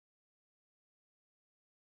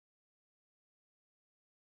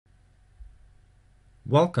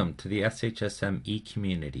Welcome to the SHSM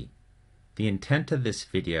eCommunity. The intent of this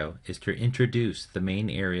video is to introduce the main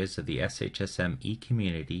areas of the SHSM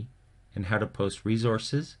eCommunity and how to post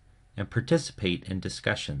resources and participate in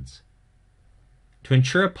discussions. To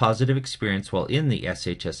ensure a positive experience while in the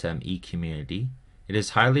SHSM eCommunity, it is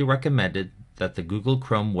highly recommended that the Google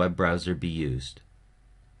Chrome web browser be used.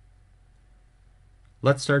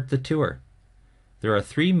 Let's start the tour. There are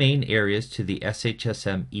three main areas to the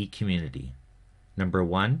SHSM eCommunity. Number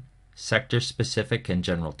 1, sector-specific and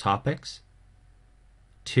general topics.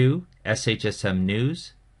 2, SHSM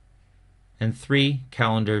news. And 3,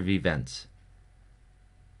 calendar of events.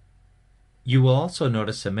 You will also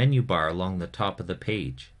notice a menu bar along the top of the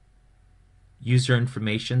page. User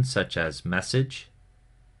information such as message,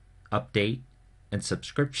 update, and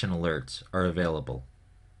subscription alerts are available.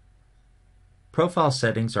 Profile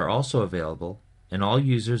settings are also available, and all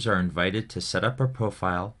users are invited to set up a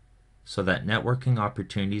profile so that networking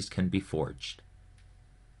opportunities can be forged.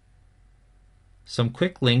 Some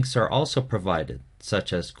quick links are also provided,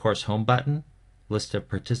 such as course home button, list of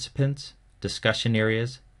participants, discussion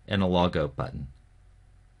areas, and a logout button.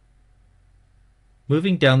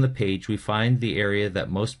 Moving down the page, we find the area that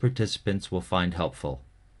most participants will find helpful,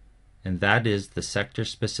 and that is the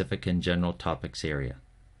sector-specific and general topics area.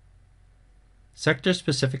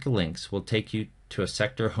 Sector-specific links will take you to a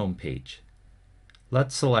sector homepage.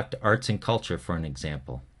 Let's select Arts and Culture for an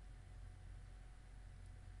example.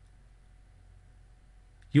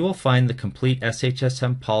 You will find the complete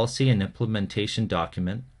SHSM policy and implementation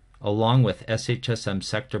document along with SHSM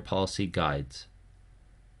sector policy guides.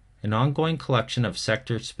 An ongoing collection of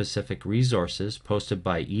sector-specific resources posted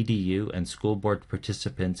by EDU and school board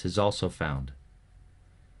participants is also found.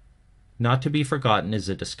 Not to be forgotten is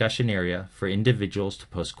a discussion area for individuals to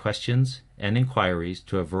post questions and inquiries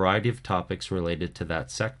to a variety of topics related to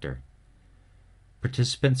that sector.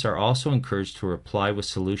 Participants are also encouraged to reply with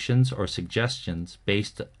solutions or suggestions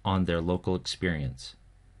based on their local experience.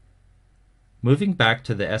 Moving back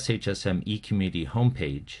to the SHSM eCommunity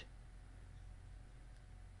homepage,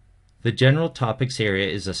 the General Topics area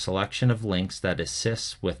is a selection of links that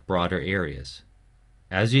assists with broader areas.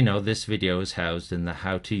 As you know, this video is housed in the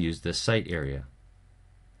How to Use This Site area.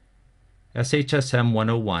 SHSM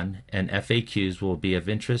 101 and FAQs will be of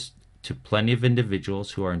interest to plenty of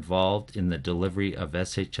individuals who are involved in the delivery of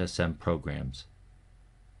SHSM programs.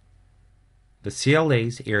 The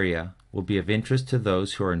CLAs area will be of interest to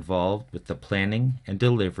those who are involved with the planning and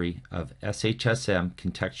delivery of SHSM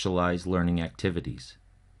contextualized learning activities.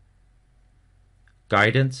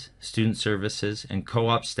 Guidance, student services, and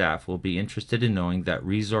co-op staff will be interested in knowing that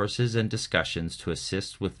resources and discussions to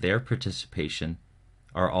assist with their participation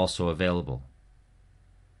are also available.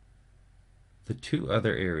 The two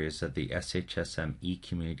other areas of the SHSM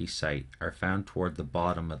eCommunity site are found toward the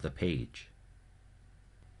bottom of the page.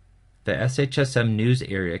 The SHSM News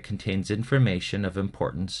area contains information of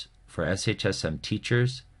importance for SHSM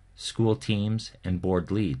teachers, school teams, and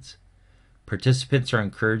board leads. Participants are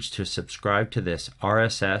encouraged to subscribe to this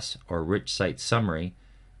RSS or rich site summary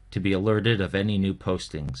to be alerted of any new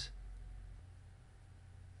postings.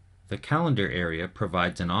 The calendar area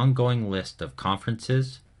provides an ongoing list of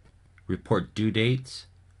conferences, report due dates,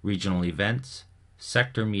 regional events,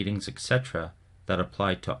 sector meetings, etc. that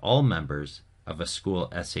apply to all members of a school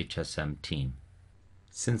SHSM team.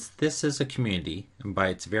 Since this is a community, and by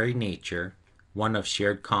its very nature, one of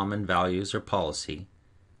shared common values or policy,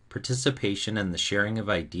 participation and the sharing of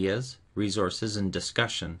ideas, resources, and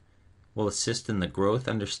discussion will assist in the growth,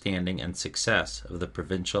 understanding, and success of the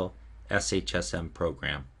provincial SHSM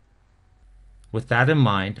program. With that in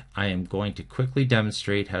mind, I am going to quickly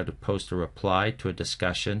demonstrate how to post a reply to a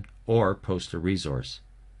discussion or post a resource.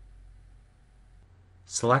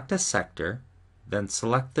 Select a sector, then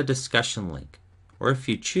select the discussion link, or if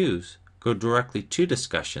you choose, go directly to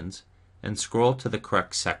discussions and scroll to the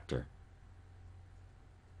correct sector.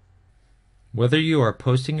 Whether you are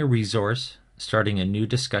posting a resource, starting a new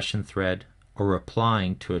discussion thread, or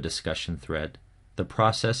replying to a discussion thread, the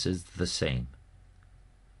process is the same.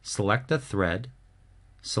 Select a thread,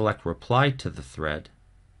 select reply to the thread,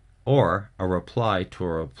 or a reply to a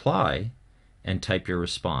reply, and type your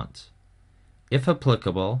response. If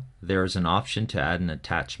applicable, there is an option to add an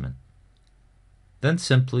attachment. Then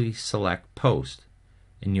simply select Post,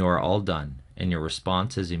 and you are all done, and your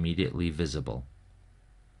response is immediately visible.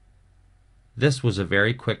 This was a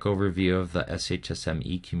very quick overview of the SHSM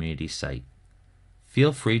eCommunity site.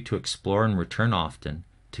 Feel free to explore and return often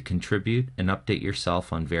to contribute and update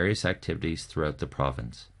yourself on various activities throughout the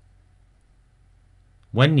province.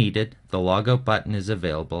 When needed, the logout button is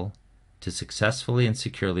available to successfully and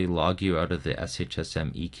securely log you out of the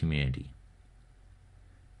SHSM eCommunity.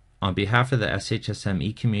 On behalf of the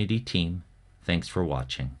SHSM eCommunity team, thanks for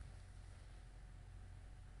watching.